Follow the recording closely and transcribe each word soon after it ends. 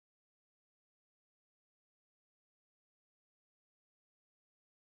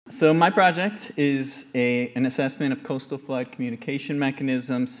So my project is an assessment of coastal flood communication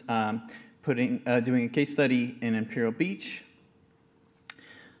mechanisms, doing a case study in Imperial Beach.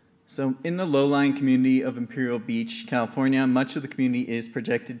 So in the low-lying community of Imperial Beach, California, much of the community is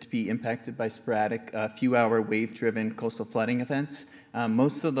projected to be impacted by sporadic, few-hour wave-driven coastal flooding events.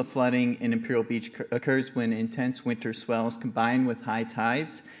 Most of the flooding in Imperial Beach occurs when intense winter swells combine with high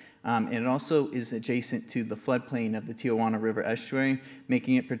tides, and it also is adjacent to the floodplain of the Tijuana River estuary,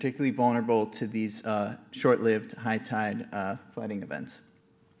 making it particularly vulnerable to these short-lived high-tide flooding events.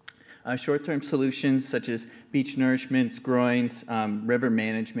 Short-term solutions such as beach nourishments, groins, river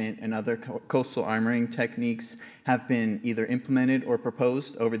management, and other coastal armoring techniques have been either implemented or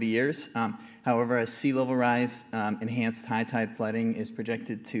proposed over the years. However, as sea level rise, enhanced high tide flooding is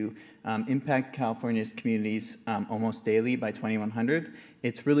projected to impact California's communities almost daily by 2100.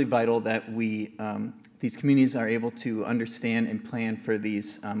 It's really vital that these communities are able to understand and plan for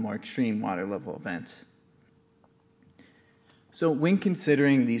these more extreme water level events. So when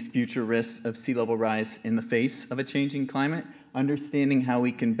considering these future risks of sea level rise in the face of a changing climate, understanding how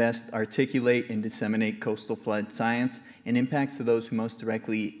we can best articulate and disseminate coastal flood science and impacts to those who most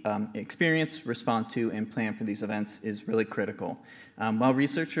directly experience, respond to, and plan for these events is really critical. While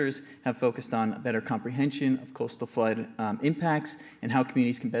researchers have focused on a better comprehension of coastal flood impacts and how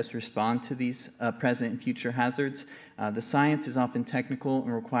communities can best respond to these present and future hazards, the science is often technical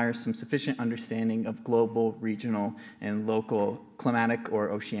and requires some sufficient understanding of global, regional, and local climatic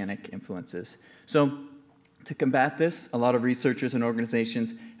or oceanic influences. So to combat this, a lot of researchers and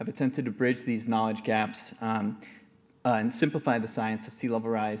organizations have attempted to bridge these knowledge gaps and simplify the science of sea level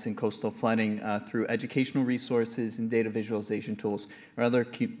rise and coastal flooding through educational resources and data visualization tools or other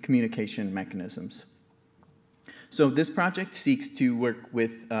communication mechanisms. So this project seeks to work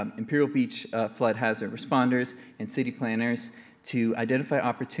with Imperial Beach flood hazard responders and city planners to identify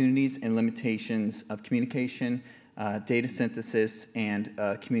opportunities and limitations of communication, data synthesis, and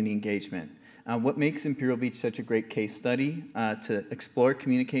community engagement. What makes Imperial Beach such a great case study to explore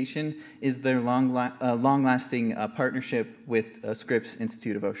communication is their long-lasting partnership with Scripps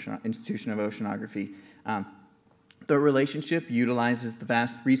Institution of Oceanography. The relationship utilizes the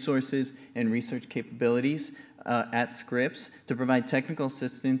vast resources and research capabilities at Scripps to provide technical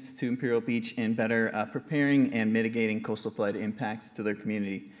assistance to Imperial Beach in better preparing and mitigating coastal flood impacts to their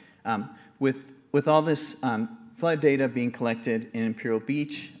community. With all this flood data being collected in Imperial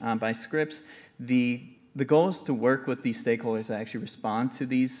Beach by Scripps, the goal is to work with these stakeholders that actually respond to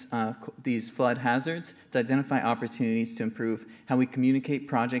these flood hazards to identify opportunities to improve how we communicate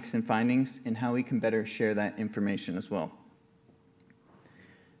projects and findings and how we can better share that information as well.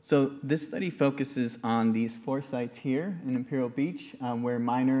 So this study focuses on these 4 sites here in Imperial Beach where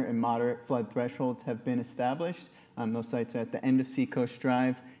minor and moderate flood thresholds have been established. Those sites are at the end of Seacoast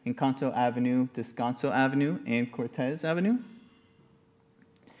Drive, Encanto Avenue, Descanso Avenue, and Cortez Avenue.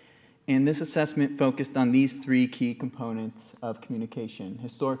 And this assessment focused on these 3 key components of communication: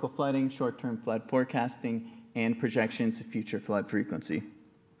 historical flooding, short-term flood forecasting, and projections of future flood frequency.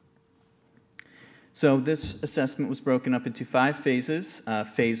 So this assessment was broken up into 5 phases,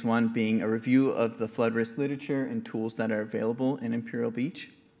 phase 1 being a review of the flood risk literature and tools that are available in Imperial Beach.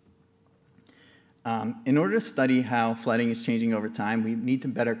 In order to study how flooding is changing over time, we need to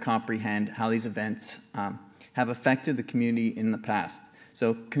better comprehend how these events have affected the community in the past.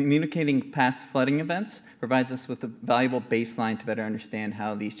 So communicating past flooding events provides us with a valuable baseline to better understand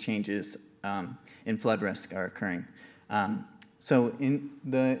how these changes in flood risk are occurring. So in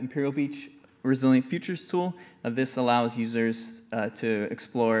the Imperial Beach Resilient Futures tool, this allows users to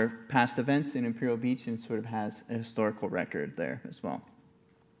explore past events in Imperial Beach and sort of has a historical record there as well.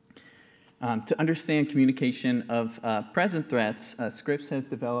 To understand communication of present threats, Scripps has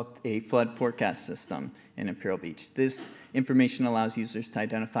developed a flood forecast system in Imperial Beach. This information allows users to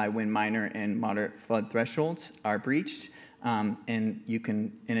identify when minor and moderate flood thresholds are breached, and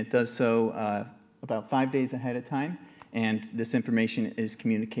it does so about 5 days ahead of time. And this information is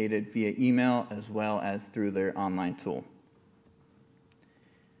communicated via email as well as through their online tool.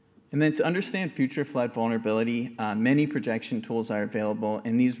 And then to understand future flood vulnerability, many projection tools are available,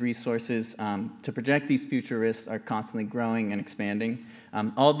 and these resources to project these future risks are constantly growing and expanding.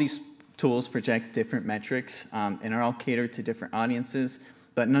 All of these tools project different metrics and are all catered to different audiences,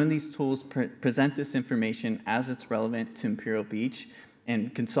 but none of these tools present this information as it's relevant to Imperial Beach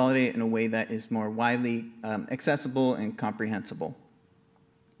and consolidate it in a way that is more widely accessible and comprehensible.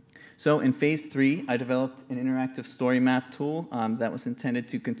 So in phase 3, I developed an interactive story map tool that was intended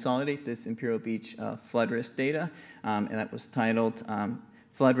to consolidate this Imperial Beach flood risk data, and that was titled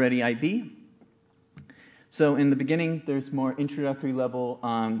Flood Ready IB. So in the beginning, there's more introductory level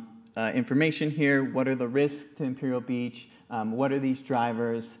information here. What are the risks to Imperial Beach? What are these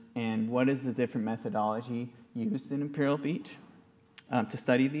drivers? And what is the different methodology used in Imperial Beach to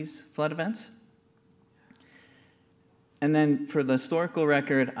study these flood events? And then for the historical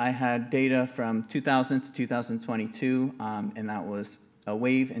record, I had data from 2000 to 2022, and that was a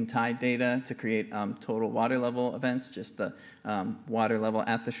wave and tide data to create total water level events, just the water level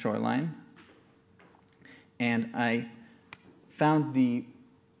at the shoreline. And I found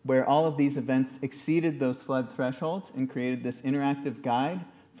where all of these events exceeded those flood thresholds and created this interactive guide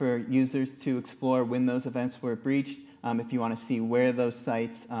for users to explore when those events were breached. If you want to see where those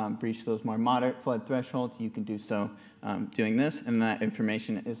sites breach those more moderate flood thresholds, you can do so doing this, and that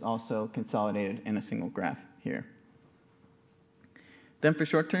information is also consolidated in a single graph here. Then for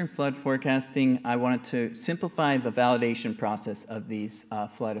short-term flood forecasting, I wanted to simplify the validation process of these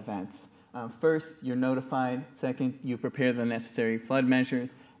flood events. First, you're notified. Second, you prepare the necessary flood measures.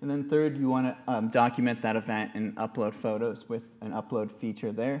 And then third, you want to document that event and upload photos with an upload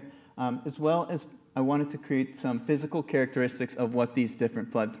feature there. As well as I wanted to create some physical characteristics of what these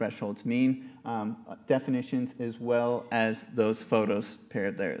different flood thresholds mean, definitions as well as those photos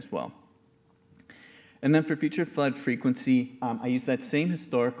paired there as well. And then for future flood frequency, I used that same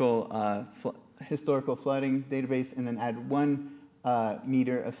historical flooding database and then add 1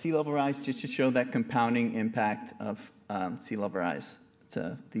 meter of sea level rise just to show that compounding impact of sea level rise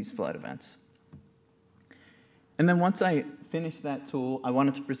to these flood events. And then once I finished that tool, I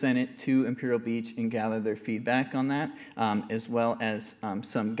wanted to present it to Imperial Beach and gather their feedback on that, as well as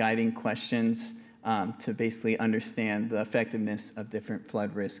some guiding questions to basically understand the effectiveness of different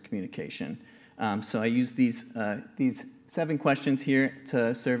flood risk communication. So I used these 7 questions here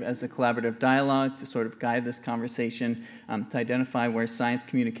to serve as a collaborative dialogue to sort of guide this conversation, to identify where science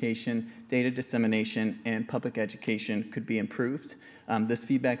communication, data dissemination, and public education could be improved. This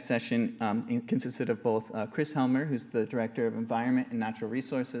feedback session consisted of both Chris Helmer, who's the Director of Environment and Natural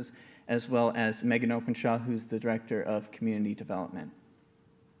Resources, as well as Megan Openshaw, who's the Director of Community Development.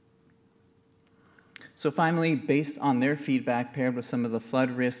 So finally, based on their feedback paired with some of the flood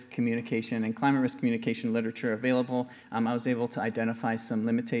risk communication and climate risk communication literature available, I was able to identify some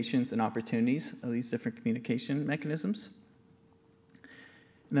limitations and opportunities of these different communication mechanisms.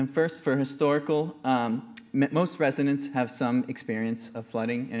 And then first, for historical, most residents have some experience of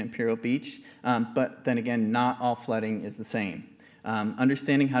flooding in Imperial Beach, but then again, not all flooding is the same.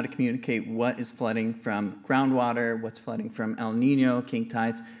 Understanding how to communicate what is flooding from groundwater, what's flooding from El Nino, king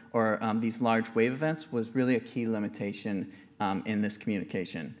tides, or these large wave events was really a key limitation in this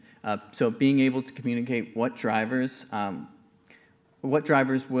communication. So being able to communicate what drivers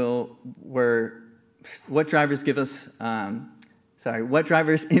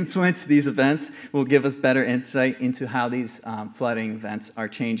influence these events will give us better insight into how these flooding events are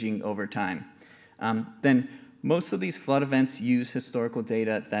changing over time. Then most of these flood events use historical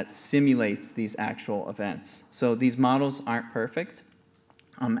data that simulates these actual events. So these models aren't perfect.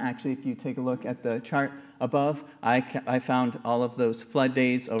 Actually, if you take a look at the chart above, I found all of those flood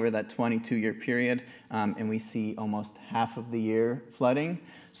days over that 22-year period, and we see almost half of the year flooding.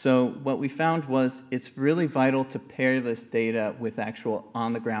 So what we found was it's really vital to pair this data with actual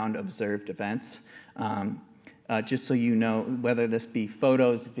on-the-ground observed events, just so you know whether this be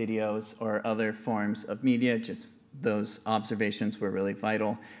photos, videos, or other forms of media, just those observations were really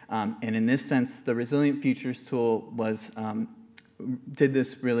vital. And in this sense, the Resilient Futures tool did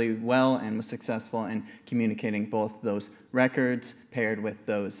this really well and was successful in communicating both those records paired with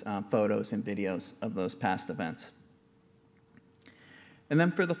those photos and videos of those past events. And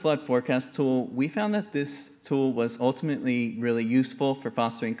then for the flood forecast tool, we found that this tool was ultimately really useful for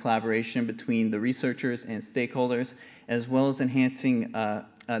fostering collaboration between the researchers and stakeholders, as well as enhancing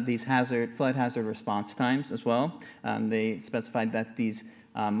these flood hazard response times as well. They specified that these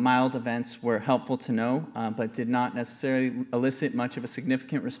mild events were helpful to know, but did not necessarily elicit much of a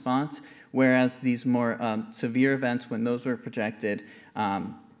significant response, whereas these more severe events, when those were projected,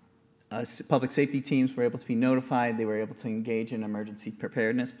 public safety teams were able to be notified, they were able to engage in an emergency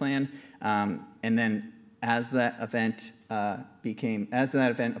preparedness plan, and then as that event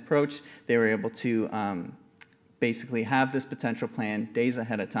approached, they were able to basically have this potential plan days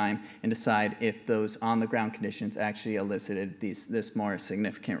ahead of time and decide if those on-the-ground conditions actually elicited this more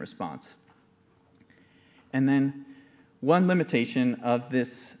significant response. And then one limitation of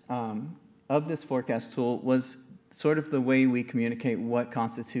this forecast tool was sort of the way we communicate what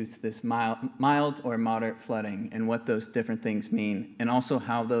constitutes this mild or moderate flooding and what those different things mean, and also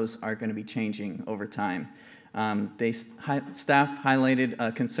how those are going to be changing over time. Staff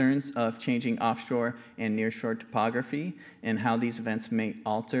highlighted concerns of changing offshore and nearshore topography and how these events may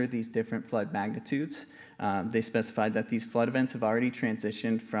alter these different flood magnitudes. They specified that these flood events have already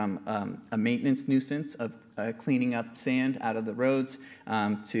transitioned from a maintenance nuisance of cleaning up sand out of the roads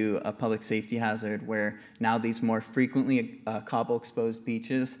to a public safety hazard, where now these more frequently cobble-exposed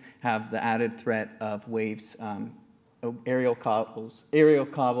beaches have the added threat of waves, aerial cobbles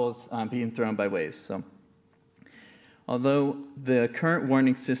being thrown by waves. So, although the current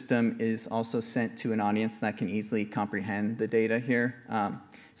warning system is also sent to an audience that can easily comprehend the data here,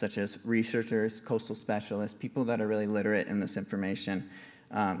 such as researchers, coastal specialists, people that are really literate in this information.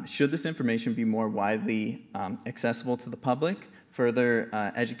 Should this information be more widely accessible to the public, further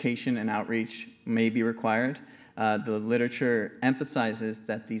education and outreach may be required. The literature emphasizes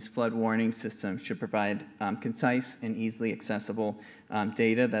that these flood warning systems should provide concise and easily accessible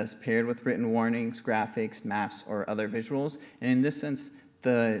data that is paired with written warnings, graphics, maps, or other visuals. And in this sense,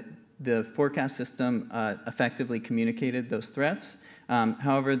 the forecast system effectively communicated those threats.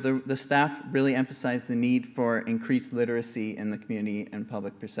 However, the staff really emphasized the need for increased literacy in the community and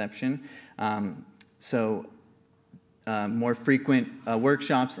public perception. More frequent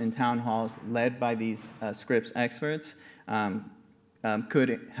workshops and town halls led by these Scripps experts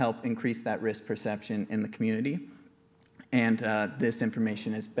could help increase that risk perception in the community. And this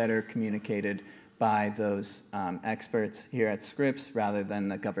information is better communicated by those experts here at Scripps rather than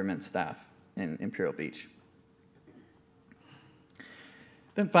the government staff in Imperial Beach.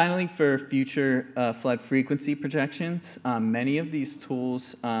 Then finally, for future flood frequency projections, many of these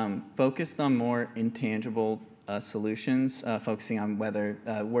tools focused on more intangible solutions, focusing on whether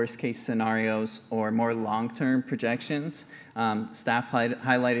worst-case scenarios or more long-term projections. Staff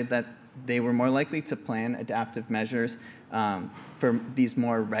highlighted that they were more likely to plan adaptive measures for these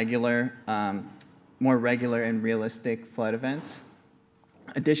more regular and realistic flood events.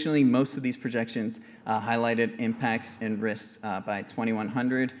 Additionally, most of these projections highlighted impacts and risks by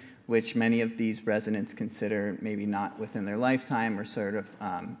 2100, which many of these residents consider maybe not within their lifetime or sort of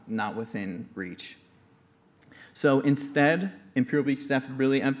not within reach. So instead, Imperial Beach staff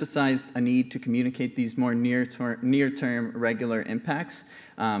really emphasized a need to communicate these more near-term regular impacts,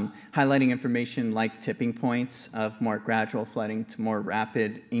 highlighting information like tipping points of more gradual flooding to more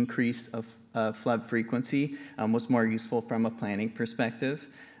rapid increase of flood frequency was more useful from a planning perspective.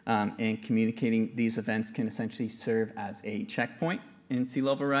 And communicating these events can essentially serve as a checkpoint in sea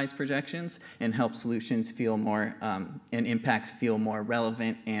level rise projections and help solutions feel more, and impacts feel more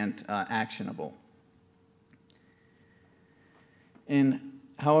relevant and actionable. And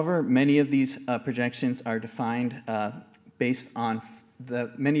however, many of these projections are defined based on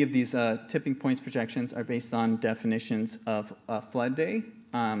many of these tipping points projections are based on definitions of a flood day.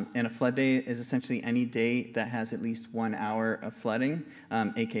 And a flood day is essentially any day that has at least 1 hour of flooding,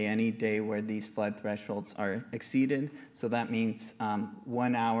 aka any day where these flood thresholds are exceeded. So that means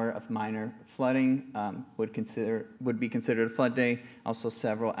 1 hour of minor flooding would be considered a flood day. Also,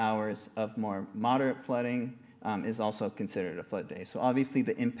 several hours of more moderate flooding is also considered a flood day. So obviously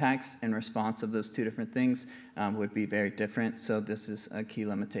the impacts and response of those two different things would be very different. So this is a key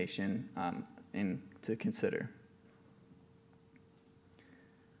limitation to consider.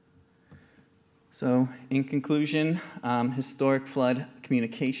 So in conclusion, historic flood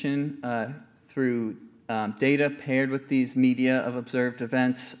communication through data paired with these media of observed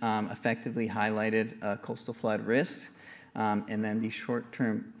events effectively highlighted coastal flood risks. And then these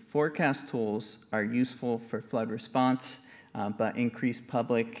short-term forecast tools are useful for flood response, but increased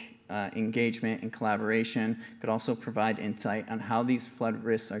public engagement and collaboration could also provide insight on how these flood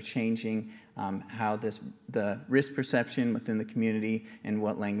risks are changing, how the risk perception within the community and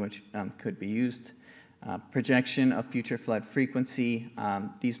what language could be used. Projection of future flood frequency.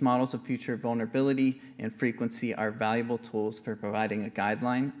 These models of future vulnerability and frequency are valuable tools for providing a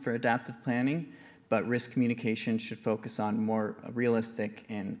guideline for adaptive planning, but risk communication should focus on more realistic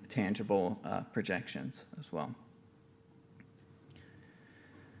and tangible projections as well.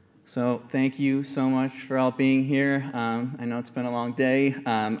 So thank you so much for all being here. I know it's been a long day.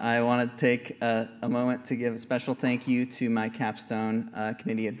 I want to take a moment to give a special thank you to my Capstone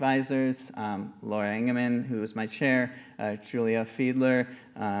committee advisors, Laura Engeman, who is my chair, Julia Fiedler,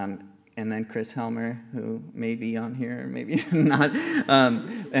 and then Chris Helmer, who may be on here, maybe not,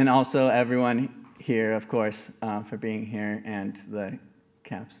 and also everyone here, of course, for being here, and the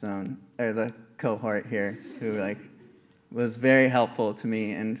Capstone, or the cohort here, who was very helpful to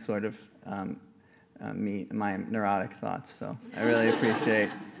me in sort of my neurotic thoughts. So I really appreciate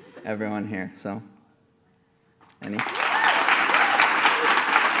everyone here. So,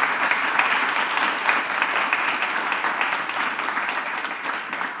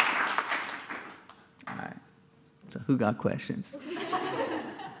 Who got questions?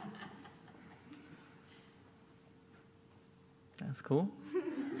 That's cool.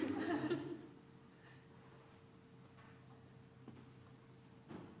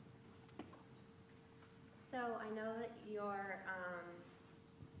 So I know that your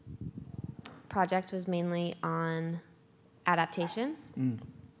project was mainly on adaptation, and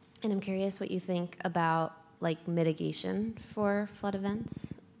I'm curious what you think about like mitigation for flood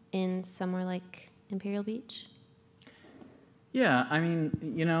events in somewhere like Imperial Beach. Yeah, I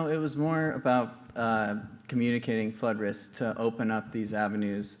mean, you know, it was more about communicating flood risks to open up these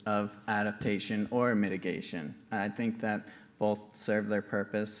avenues of adaptation or mitigation. I think that both serve their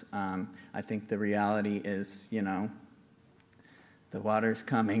purpose. I think the reality is, you know, the water's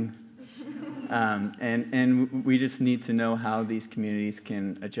coming. And we just need to know how these communities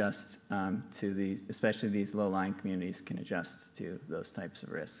can adjust to these, especially these low-lying communities can adjust to those types of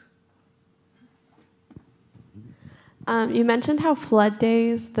risks. You mentioned how flood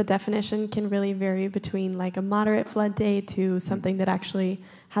days, the definition can really vary between like a moderate flood day to something that actually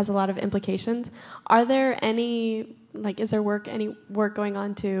has a lot of implications. Are there any, like, is there any work going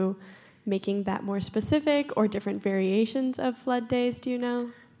on to making that more specific or different variations of flood days, do you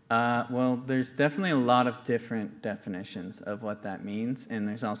know? Well, there's definitely a lot of different definitions of what that means, and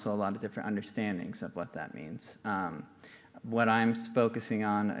there's also a lot of different understandings of what that means. What I'm focusing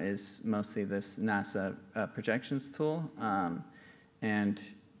on is mostly this NASA projections tool, and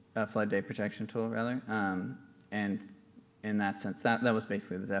a flood day projection tool, rather. And in that sense, that was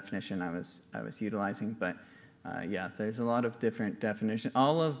basically the definition I was utilizing. But yeah, there's a lot of different definitions.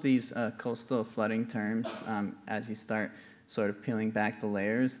 All of these coastal flooding terms, as you start sort of peeling back the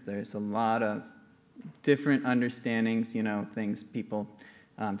layers, there's a lot of different understandings, you know, things people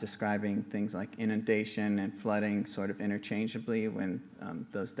describing things like inundation and flooding sort of interchangeably when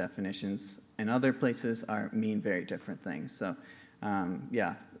those definitions in other places mean very different things. So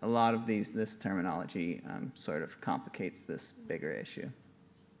yeah, a lot of this terminology sort of complicates this bigger issue.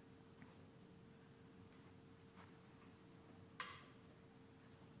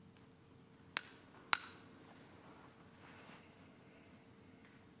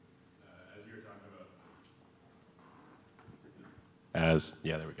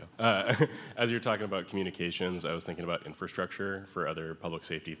 Yeah, there we go. As you're talking about communications, I was thinking about infrastructure for other public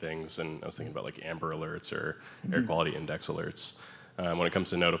safety things, and I was thinking about like Amber Alerts or Air Quality Index alerts. When it comes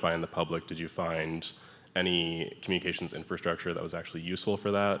to notifying the public, did you find any communications infrastructure that was actually useful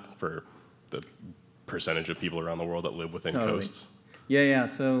for that, for the percentage of people around the world that live within coasts? Yeah.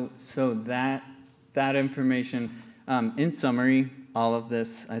 So that information, in summary, all of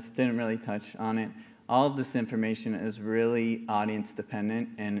this, I just didn't really touch on it. All of this information is really audience dependent,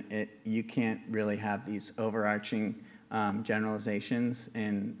 and you can't really have these overarching generalizations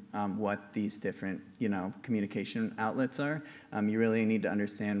in what these different, you know, communication outlets are. You really need to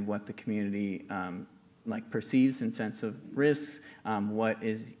understand what the community like perceives in sense of risks, what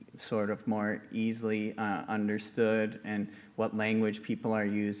is sort of more easily understood, and what language people are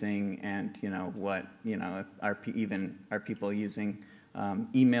using, and you know what, you know, are people using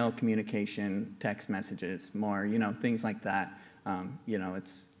email communication, text messages, more, you know, things like that. You know,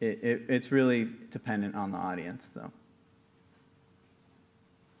 it's really dependent on the audience, though.